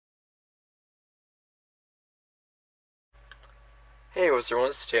Hey, what's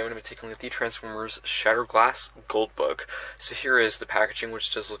everyone? Today I'm going to be taking a look at the Transformers Shattered Glass Goldbug. So here is the packaging,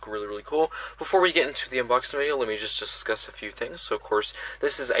 which does look really cool. Before we get into the unboxing video, let me just discuss a few things. So of course,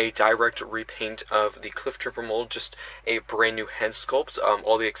 this is a direct repaint of the Cliff Jumper mold, just a brand new head sculpt.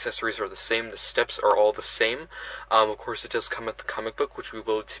 All the accessories are the same, the steps are all the same. Of course, it does come with the comic book, which we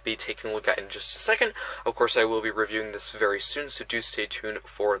will be taking a look at in just a second. Of course, I will be reviewing this very soon, so do stay tuned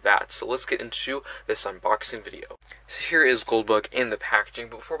for that. So let's get into this unboxing video. So here is Goldbug in the packaging,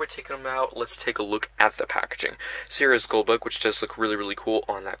 but before we take them out, let's take a look at the packaging. So here is Goldbug, which does look really cool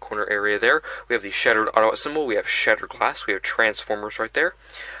on that corner area there. We have the Shattered Autobot symbol, we have Shattered Glass, we have Transformers right there.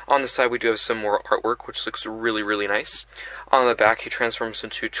 On the side, we do have some more artwork, which looks really nice. On the back, he transforms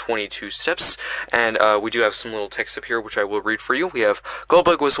into 22 steps, and we do have some little text up here, which I will read for you. We have,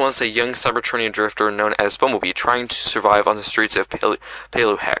 Goldbug was once a young Cybertronian drifter known as Bumblebee, trying to survive on the streets of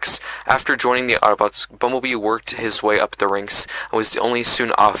Paleohex. After joining the Autobots, Bumblebee worked his way up the ranks, and was only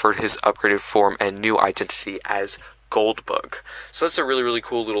soon offered his upgraded form and new identity as Goldbug. So that's a really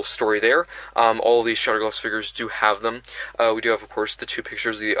cool little story there. All of these Shattered Glass figures do have them. We do have, of course, the two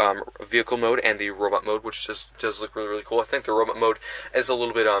pictures, the vehicle mode and the robot mode, which just does look really cool. I think the robot mode is a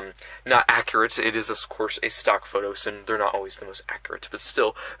little bit not accurate. It is, of course, a stock photo, so they're not always the most accurate, but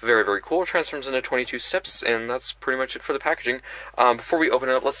still very cool. It transforms into 22 steps, and that's pretty much it for the packaging. Before we open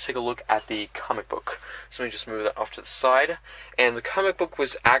it up, let's take a look at the comic book. So let me just move that off to the side. And the comic book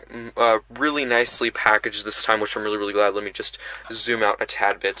was really nicely packaged this time, which I'm really glad. Let me just zoom out a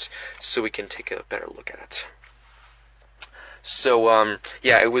tad bit so we can take a better look at it. So,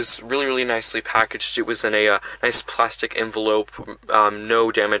 yeah, it was really nicely packaged. It was in a nice plastic envelope,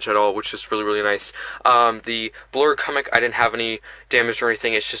 no damage at all, which is really nice. The Blur comic, I didn't have any damage or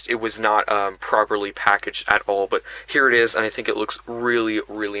anything. It's just, it was not properly packaged at all. But here it is, and I think it looks really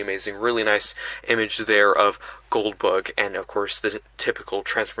amazing. Really nice image there of Goldbug, and of course the typical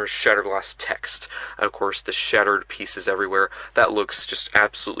Transformers Shattered Glass text. Of course, the shattered pieces everywhere. That looks just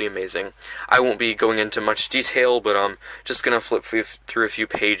absolutely amazing. I won't be going into much detail, but I'm just gonna flip through a few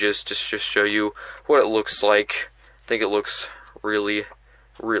pages to just show you what it looks like. I think it looks really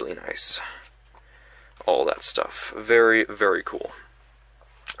nice. All that stuff. Very cool.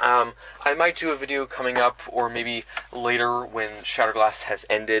 I might do a video coming up, or maybe later when Shattered Glass has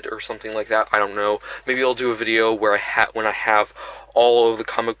ended or something like that. I don't know. Maybe I'll do a video where when I have all of the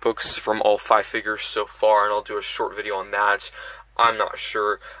comic books from all 5 figures so far, and I'll do a short video on that. I'm not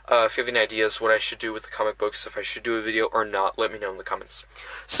sure. If you have any ideas what I should do with the comic books, if I should do a video or not, let me know in the comments.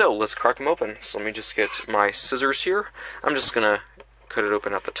 So, let's crack them open. So let me just get my scissors here. I'm just gonna cut it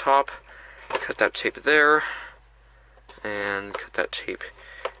open at the top, cut that tape there, and cut that tape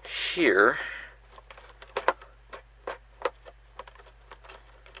here.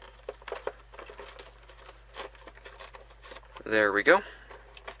 There we go.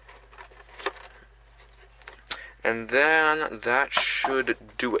 And then that should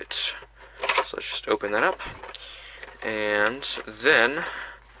do it. So let's just open that up. And then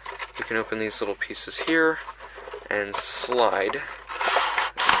we can open these little pieces here and slide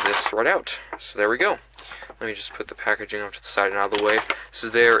this right out. So there we go. Let me just put the packaging off to the side and out of the way. So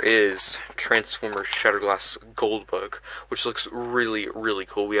there is Transformers Shattered Glass Goldbug, which looks really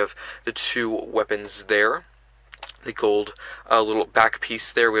cool. We have the 2 weapons there. The gold little back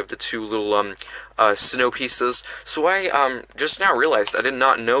piece there. We have the 2 little snow pieces. So I just now realized, I did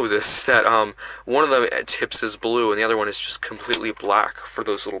not know this, that one of the tips is blue and the other one is just completely black for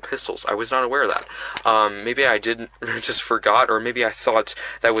those little pistols. I was not aware of that. Maybe I didn't, just forgot, or maybe I thought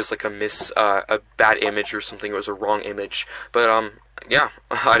that was like a bad image or something. It was a wrong image. But yeah,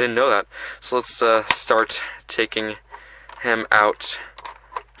 I didn't know that. So let's start taking him out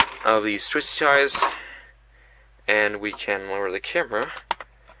of these twisty ties. And we can lower the camera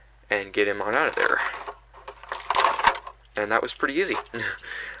and get him on out of there. And that was pretty easy.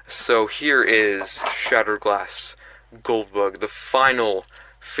 So here is Shattered Glass Goldbug, the final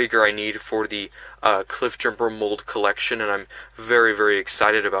figure I need for the Cliff Jumper mold collection, and I'm very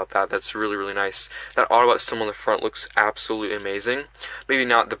excited about that. That's really nice. That Autobot symbol on the front looks absolutely amazing. Maybe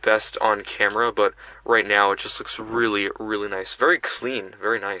not the best on camera, but right now it just looks really nice. Very clean,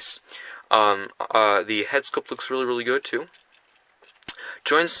 very nice. The head sculpt looks really good too.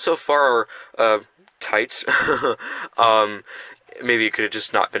 Joints so far are tight. Maybe it could have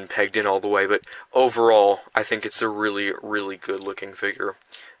just not been pegged in all the way, but overall, I think it's a really good looking figure.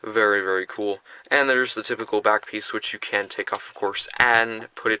 Very cool. And there's the typical back piece, which you can take off, of course, and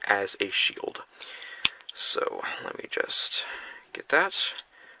put it as a shield. So let me just get that.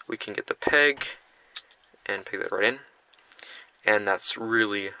 We can get the peg and peg that right in. And that's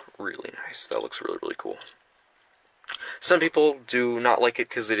really nice. That looks really cool. Some people do not like it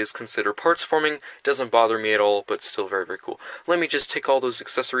because it is considered parts forming. Doesn't bother me at all, but still very, very cool. Let me just take all those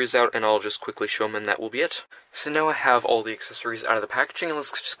accessories out, and I'll just quickly show them, and that will be it. So now I have all the accessories out of the packaging, and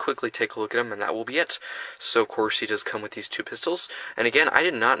let's just quickly take a look at them, and that will be it. So, of course, he does come with these 2 pistols. And again, I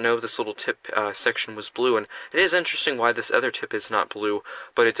did not know this little tip section was blue, and it is interesting why this other tip is not blue,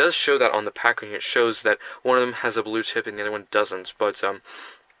 but it does show that on the packaging. It shows that one of them has a blue tip and the other one doesn't, but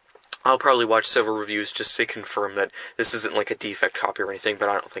I'll probably watch several reviews just to confirm that this isn't like a defect copy or anything, but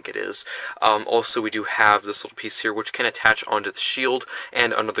I don't think it is. Also, we do have this little piece here which can attach onto the shield,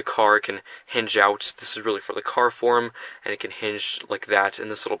 and under the car it can hinge out. This is really for the car form, and it can hinge like that,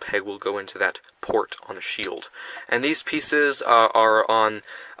 and this little peg will go into that port on the shield. And these pieces are on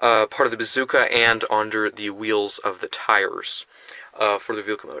part of the bazooka and under the wheels of the tires for the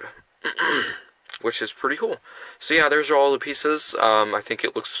vehicle mode. Which is pretty cool. So yeah, there's all the pieces. I think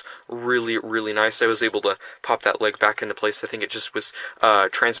it looks really, really nice. I was able to pop that leg back into place. I think it just was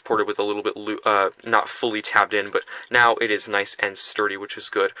transported with a little bit not fully tabbed in, but now it is nice and sturdy, which is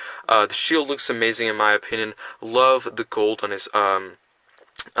good. The shield looks amazing in my opinion. Love the gold on his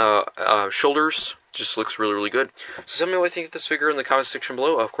shoulders. Just looks really, really good. So tell me what you think of this figure in the comment section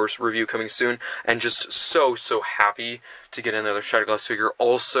below. Of course, review coming soon. And just so, so happy to get another Shattered Glass figure.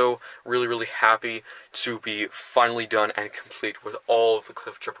 Also, really, really happy to be finally done and complete with all of the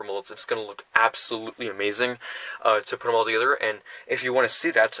Cliff Jumper molds. It's going to look absolutely amazing to put them all together. And if you want to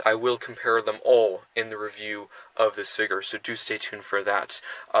see that, I will compare them all in the review of this figure. So do stay tuned for that,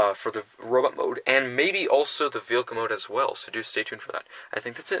 for the robot mode, and maybe also the vehicle mode as well. So do stay tuned for that. I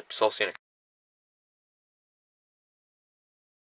think that's it. So I'll see you next time.